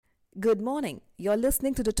Good morning. You're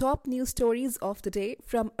listening to the top news stories of the day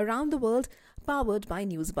from around the world, powered by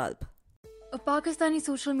Newsbulb. A Pakistani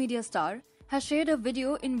social media star has shared a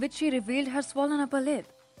video in which she revealed her swollen upper lip,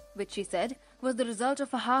 which she said was the result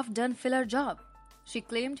of a half-done filler job. She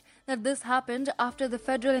claimed that this happened after the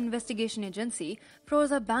Federal Investigation Agency froze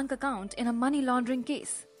her bank account in a money laundering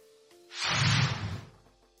case.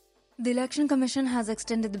 The Election Commission has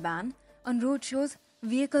extended the ban on roadshows,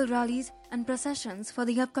 vehicle rallies and processions for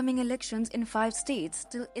the upcoming elections in 5 states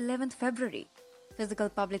till 11th February. Physical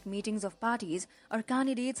public meetings of parties or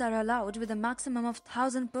candidates are allowed with a maximum of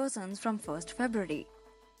 1,000 persons from 1st February.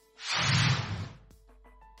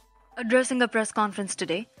 Addressing a press conference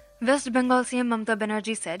today, West Bengal CM Mamata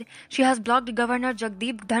Banerjee said she has blocked Governor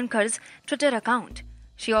Jagdeep Dhankar's Twitter account.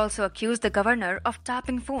 She also accused the governor of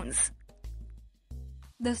tapping phones.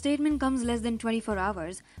 The statement comes less than 24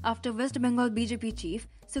 hours after West Bengal BJP chief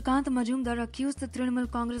Sukant Majumdar accused the Trinamool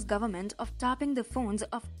Congress government of tapping the phones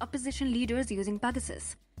of opposition leaders using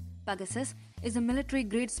Pegasus. Pegasus is a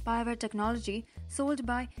military-grade spyware technology sold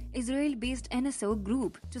by Israel-based NSO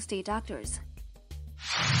group to state actors.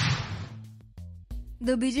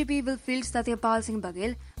 The BJP will field Satyapal Singh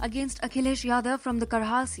Baghel against Akhilesh Yadav from the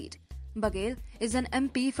Karhal seat. Baghel is an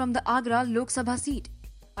MP from the Agra Lok Sabha seat.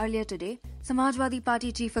 Earlier today, Samajwadi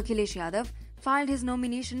Party chief Akhilesh Yadav filed his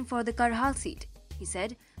nomination for the Karhal seat. He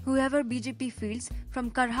said, whoever BJP fields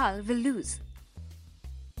from Karhal will lose.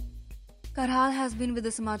 Karhal has been with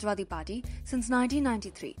the Samajwadi Party since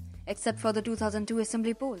 1993, except for the 2002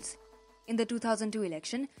 assembly polls. In the 2002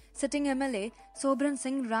 election, sitting MLA Sobran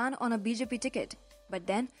Singh ran on a BJP ticket, but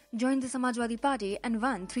then joined the Samajwadi Party and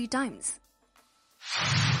won 3 times.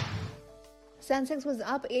 Sensex was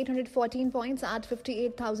up 814 points at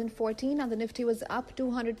 58,014 and the Nifty was up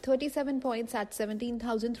 237 points at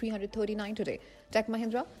 17,339 today. Tech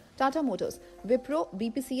Mahindra, Tata Motors, Wipro,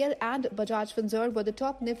 BPCL and Bajaj Finserv were the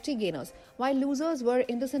top Nifty gainers, while losers were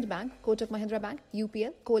IndusInd Bank, Kotak Mahindra Bank,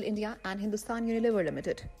 UPL, Coal India and Hindustan Unilever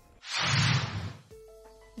Limited.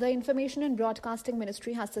 The Information and Broadcasting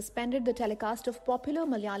Ministry has suspended the telecast of popular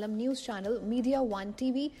Malayalam news channel Media One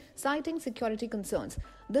TV, citing security concerns.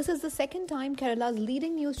 This is the second time Kerala's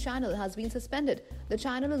leading news channel has been suspended. The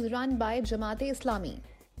channel is run by Jamaat-e-Islami.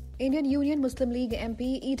 Indian Union Muslim League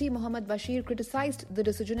MP E.T. Muhammad Bashir criticized the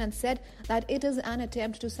decision and said that it is an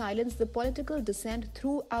attempt to silence the political dissent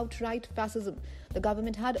through outright fascism. The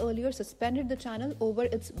government had earlier suspended the channel over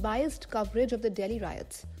its biased coverage of the Delhi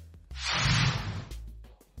riots.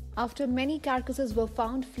 After many carcasses were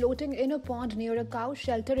found floating in a pond near a cow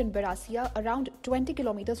shelter in Barasia, around 20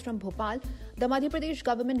 kilometers from Bhopal, the Madhya Pradesh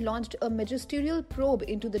government launched a magisterial probe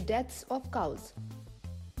into the deaths of cows.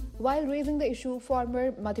 While raising the issue,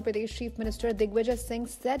 former Madhya Pradesh Chief Minister Digvijay Singh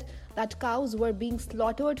said that cows were being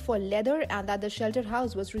slaughtered for leather and that the shelter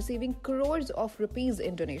house was receiving crores of rupees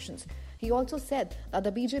in donations. He also said that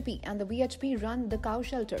the BJP and the VHP run the cow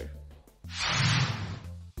shelter.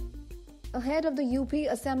 Ahead of the UP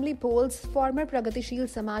Assembly polls, former Pragatishil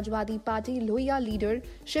Samajwadi Party Lohia leader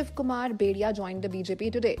Shiv Kumar Beria joined the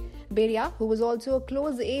BJP today. Beria, who was also a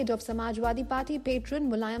close aide of Samajwadi Party patron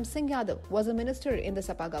Mulayam Singh Yadav, was a minister in the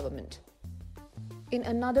Sapa government. In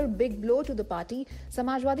another big blow to the party,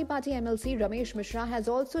 Samajwadi Party MLC Ramesh Mishra has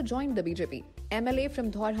also joined the BJP. MLA from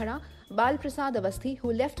Dhaurhara, Bal Prasad Avasthi,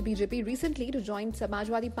 who left BJP recently to join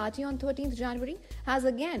Samajwadi Party on 13th January, has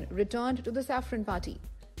again returned to the Saffron Party.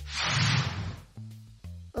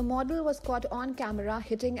 A model was caught on camera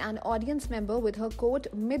hitting an audience member with her coat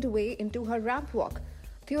midway into her ramp walk.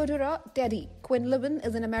 Theodora Teddy Quinlivan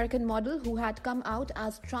is an American model who had come out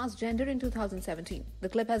as transgender in 2017. The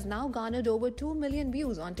clip has now garnered over 2 million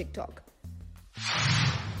views on TikTok.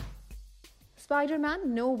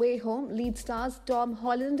 Spider-Man No Way Home lead stars Tom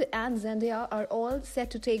Holland and Zendaya are all set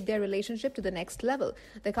to take their relationship to the next level.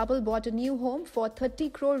 The couple bought a new home for 30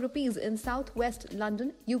 crore rupees in southwest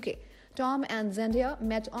London, UK. Tom and Zendaya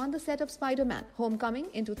met on the set of Spider-Man Homecoming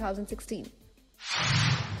in 2016.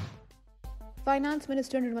 Finance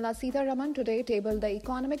Minister Nirmala Sitharaman today tabled the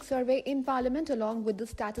Economic Survey in Parliament along with the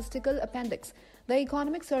Statistical Appendix. The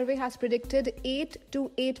Economic Survey has predicted 8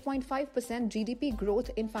 to 8.5% GDP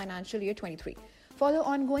growth in financial year 23. For the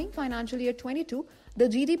ongoing financial year 22, the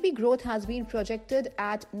GDP growth has been projected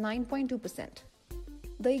at 9.2%.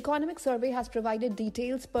 The Economic Survey has provided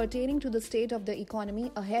details pertaining to the state of the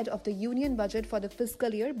economy ahead of the Union Budget for the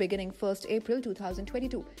fiscal year beginning 1st April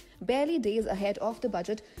 2022. Barely days ahead of the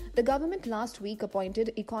budget, the government last week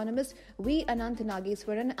appointed economist V. Anant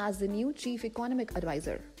Nageswaran as the new Chief Economic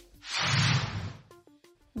Advisor.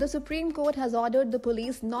 The Supreme Court has ordered the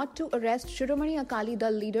police not to arrest Shiromani Akali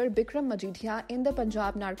Dal leader Bikram Majidhia in the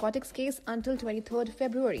Punjab narcotics case until 23rd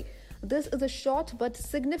February. this is a short but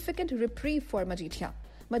significant reprieve for Majithia.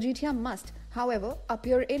 Majithia must, however,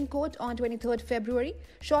 appear in court on 23rd February,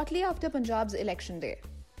 shortly after Punjab's election day.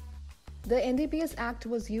 The NDPS Act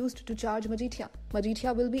was used to charge Majithia.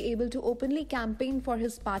 Majithia will be able to openly campaign for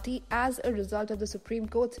his party as a result of the Supreme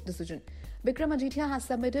Court's decision. Bikram Majithia has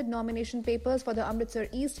submitted nomination papers for the Amritsar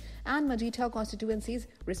East and Majithia constituencies,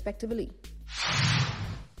 respectively.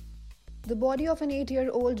 The body of an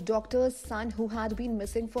 8-year-old doctor's son who had been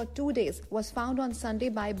missing for 2 days was found on Sunday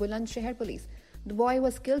by Bulandshahr police. The boy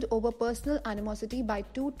was killed over personal animosity by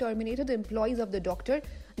 2 terminated employees of the doctor,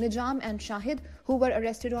 Nijam and Shahid, who were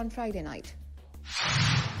arrested on Friday night.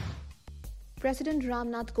 President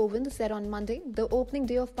Ramnath Kovind said on Monday, the opening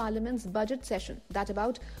day of Parliament's budget session, that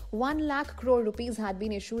about 1 lakh crore rupees had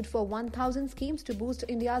been issued for 1,000 schemes to boost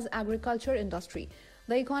India's agriculture industry.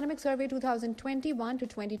 The Economic Survey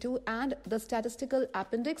 2021-22 and the Statistical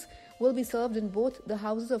Appendix will be served in both the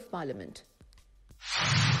Houses of Parliament.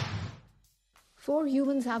 4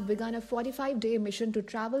 humans have begun a 45-day mission to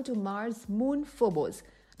travel to Mars' moon Phobos.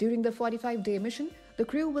 During the 45-day mission, the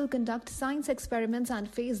crew will conduct science experiments and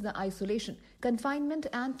face the isolation, confinement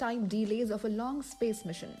and time delays of a long space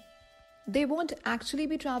mission. They won't actually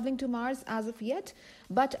be traveling to Mars as of yet,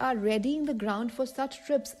 but are readying the ground for such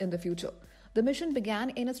trips in the future. The mission began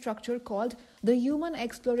in a structure called the Human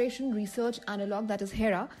Exploration Research Analog, that is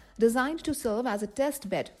HERA, designed to serve as a test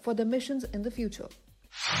bed for the missions in the future.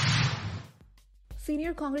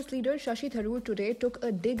 Senior Congress leader Shashi Tharoor today took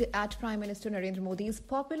a dig at Prime Minister Narendra Modi's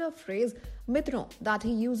popular phrase "Mitron" that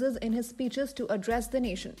he uses in his speeches to address the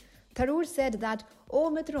nation. Tharoor said that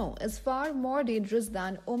 "Oh Mitron" is far more dangerous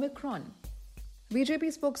than Omicron.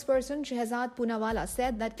 BJP spokesperson Shehzad Poonawalla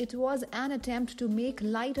said that it was an attempt to make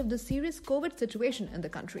light of the serious COVID situation in the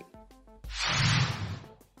country.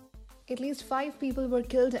 At least 5 people were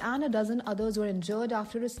killed and a dozen others were injured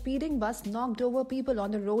after a speeding bus knocked over people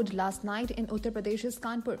on the road last night in Uttar Pradesh's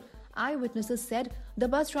Kanpur. Eyewitnesses said the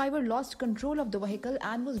bus driver lost control of the vehicle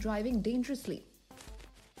and was driving dangerously.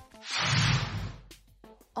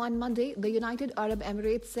 On Monday, the United Arab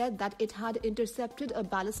Emirates said that it had intercepted a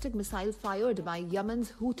ballistic missile fired by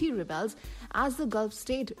Yemen's Houthi rebels as the Gulf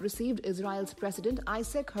state received Israel's President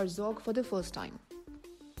Isaac Herzog for the first time.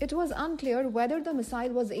 It was unclear whether the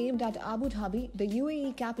missile was aimed at Abu Dhabi, the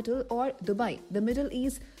UAE capital, or Dubai, the Middle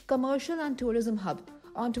East commercial and tourism hub.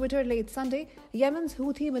 On Twitter late Sunday, Yemen's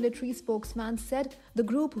Houthi military spokesman said the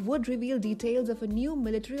group would reveal details of a new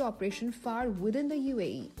military operation far within the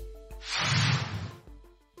UAE.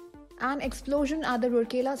 An explosion at the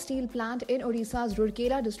Rourkela steel plant in Odisha's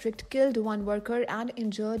Rourkela district killed 1 worker and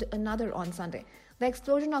injured another on Sunday. The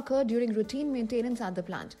explosion occurred during routine maintenance at the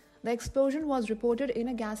plant. The explosion was reported in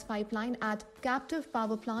a gas pipeline at captive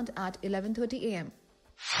power plant at 11:30 a.m.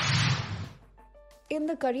 In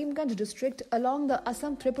the Karimganj district along the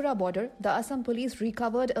Assam-Tripura border, the Assam police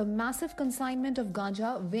recovered a massive consignment of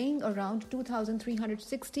ganja weighing around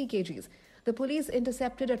 2,360 kgs. The police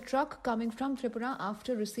intercepted a truck coming from Tripura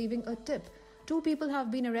after receiving a tip. 2 people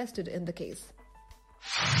have been arrested in the case.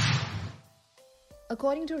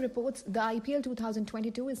 According to reports, the IPL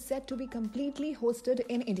 2022 is set to be completely hosted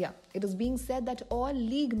in India. It is being said that all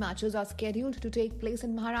league matches are scheduled to take place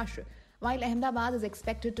in Maharashtra, while Ahmedabad is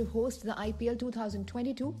expected to host the IPL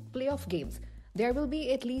 2022 playoff games. There will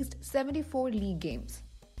be at least 74 league games.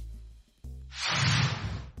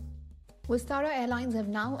 Vistara Airlines have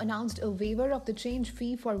now announced a waiver of the change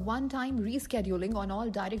fee for one-time rescheduling on all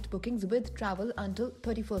direct bookings with travel until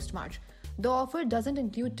 31st March. The offer doesn't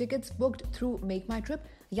include tickets booked through Make My Trip,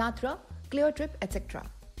 Yatra, ClearTrip, etc.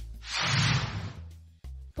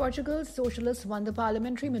 Portugal's socialists won the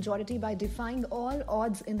parliamentary majority by defying all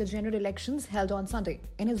odds in the general elections held on Sunday.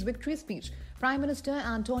 In his victory speech, Prime Minister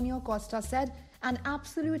Antonio Costa said, "An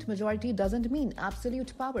absolute majority doesn't mean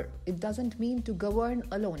absolute power. It doesn't mean to govern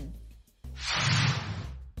alone."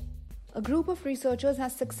 A group of researchers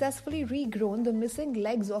has successfully regrown the missing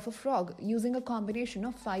legs of a frog using a combination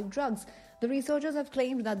of 5 drugs. The researchers have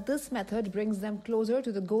claimed that this method brings them closer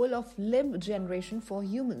to the goal of limb generation for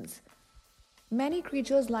humans. Many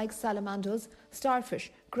creatures like salamanders,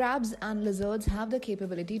 starfish, crabs and lizards have the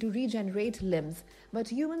capability to regenerate limbs, but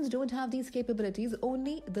humans don't have these capabilities.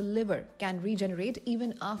 Only the liver can regenerate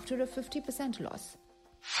even after a 50% loss.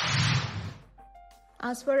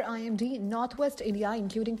 As per IMD, Northwest India,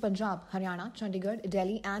 including Punjab, Haryana, Chandigarh,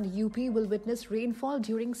 Delhi and UP will witness rainfall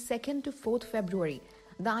during 2nd to 4th February.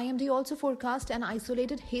 The IMD also forecast an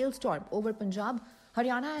isolated hailstorm over Punjab,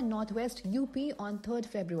 Haryana and Northwest UP on 3rd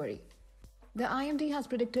February. The IMD has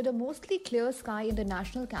predicted a mostly clear sky in the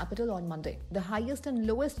national capital on Monday. The highest and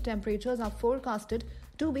lowest temperatures are forecasted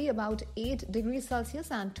to be about 8 degrees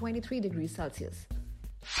Celsius and 23 degrees Celsius.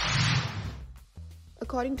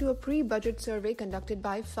 According to a pre-budget survey conducted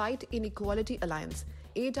by Fight Inequality Alliance,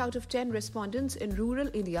 8 out of 10 respondents in rural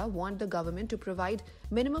India want the government to provide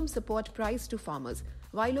minimum support price to farmers,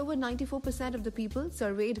 while over 94% of the people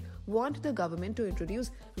surveyed want the government to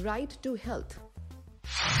introduce right to health.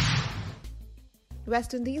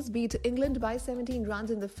 West Indies beat England by 17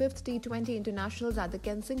 runs in the 5th T20 Internationals at the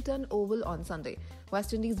Kensington Oval on Sunday.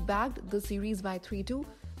 West Indies bagged the series by 3-2.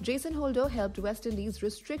 Jason Holder helped West Indies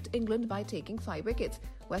restrict England by taking 5 wickets.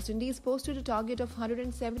 West Indies posted a target of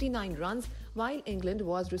 179 runs, while England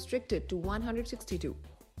was restricted to 162.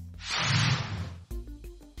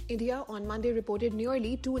 India on Monday reported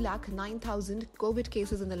nearly 209,000 COVID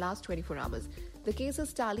cases in the last 24 hours. The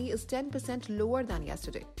cases tally is 10% lower than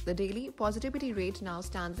yesterday. The daily positivity rate now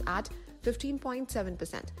stands at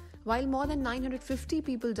 15.7%, while more than 950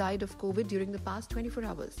 people died of COVID during the past 24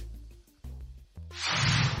 hours.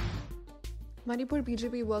 Manipur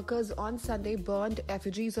BJP workers on Sunday burned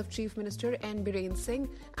effigies of Chief Minister N. Biren Singh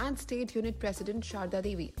and State Unit President Sharda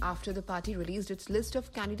Devi after the party released its list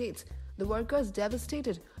of candidates. The workers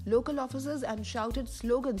devastated local offices and shouted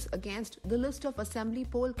slogans against the list of assembly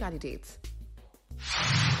poll candidates.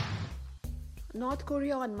 North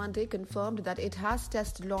Korea on Monday confirmed that it has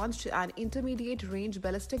test-launched an intermediate-range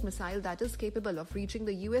ballistic missile that is capable of reaching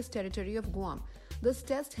the U.S. territory of Guam. This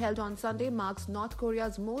test, held on Sunday, marks North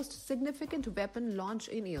Korea's most significant weapon launch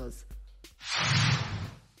in years.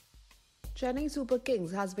 Chennai Super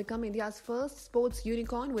Kings has become India's first sports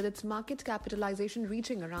unicorn, with its market capitalization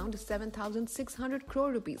reaching around 7,600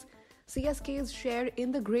 crore rupees. CSK's share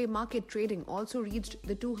in the grey market trading also reached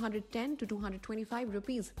the 210 to 225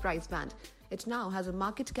 rupees price band. It now has a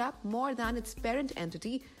market cap more than its parent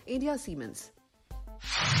entity, India Siemens.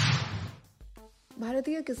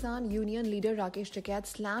 Bharatiya Kisan Union leader Rakesh Tikait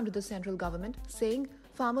slammed the central government, saying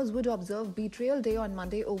farmers would observe Betrayal Day on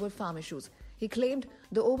Monday over farm issues. He claimed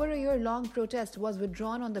the over a year-long protest was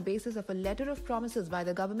withdrawn on the basis of a letter of promises by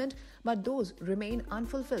the government, but those remain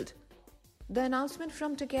unfulfilled. The announcement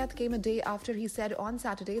from Tikait came a day after he said on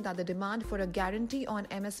Saturday that the demand for a guarantee on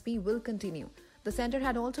MSP will continue. The centre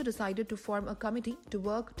had also decided to form a committee to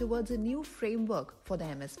work towards a new framework for the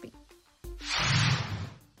MSP.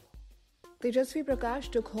 Tejasvi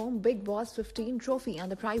Prakash took home Big Boss 15 trophy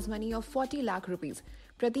and the prize money of 40 lakh rupees.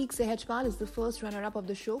 Prateek Sehajpal is the first runner-up of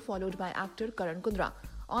the show, followed by actor Karan Kundra.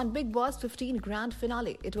 On Big Boss 15 grand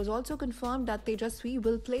finale, it was also confirmed that Tejasvi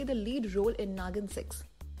will play the lead role in Nagin 6.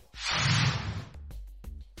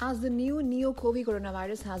 As the new neo-COVID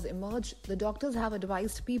coronavirus has emerged, the doctors have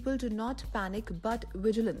advised people to not panic but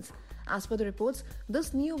vigilance. As per the reports,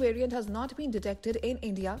 this new variant has not been detected in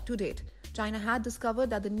India to date. China had discovered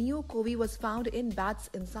that the neo-COVID was found in bats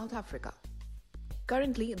in South Africa.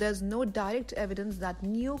 Currently, there is no direct evidence that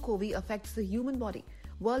neo-COVID affects the human body.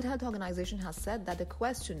 World Health Organization has said that the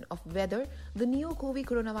question of whether the neo-COVID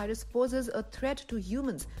coronavirus poses a threat to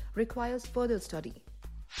humans requires further study.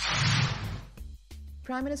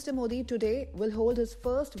 Prime Minister Modi today will hold his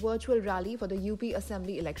first virtual rally for the UP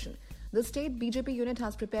Assembly election. The state BJP unit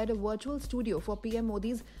has prepared a virtual studio for PM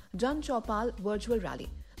Modi's Jan Chaupal virtual rally.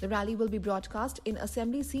 The rally will be broadcast in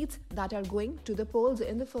assembly seats that are going to the polls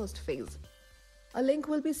in the first phase. A link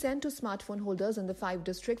will be sent to smartphone holders in the 5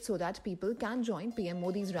 districts so that people can join PM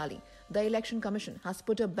Modi's rally. The Election Commission has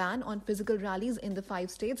put a ban on physical rallies in the 5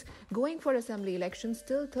 states going for assembly elections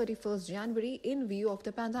till 31st January in view of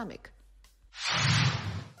the pandemic.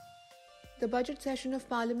 The budget session of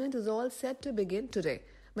Parliament is all set to begin today.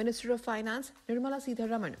 Minister of Finance Nirmala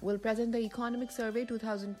Sitharaman will present the Economic Survey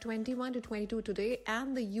 2021-22 today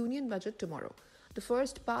and the Union Budget tomorrow. The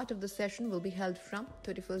first part of the session will be held from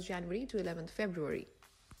 31st January to 11th February.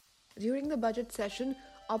 During the budget session,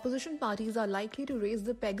 opposition parties are likely to raise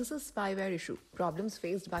the PegasusSpyware issue, problems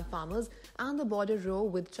faced by farmers, and the border row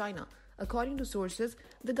with China. According to sources,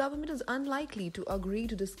 the government is unlikely to agree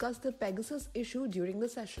to discuss the Pegasus issue during the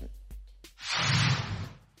session.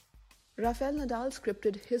 Rafael Nadal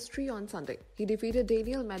scripted history on Sunday. He defeated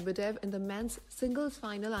Daniil Medvedev in the men's singles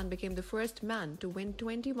final and became the first man to win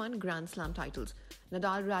 21 Grand Slam titles.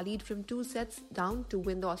 Nadal rallied from 2 sets down to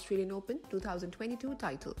win the Australian Open 2022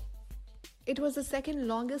 title. It was the second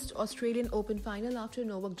longest Australian Open final after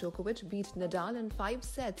Novak Djokovic beat Nadal in 5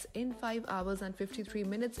 sets in 5 hours and 53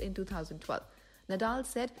 minutes in 2012. Nadal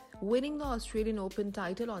said winning the Australian Open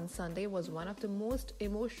title on Sunday was one of the most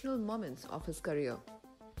emotional moments of his career.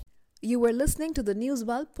 You were listening to the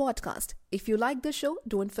Newsbulb podcast. If you like the show,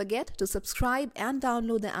 don't forget to subscribe and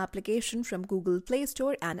download the application from Google Play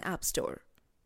Store and App Store.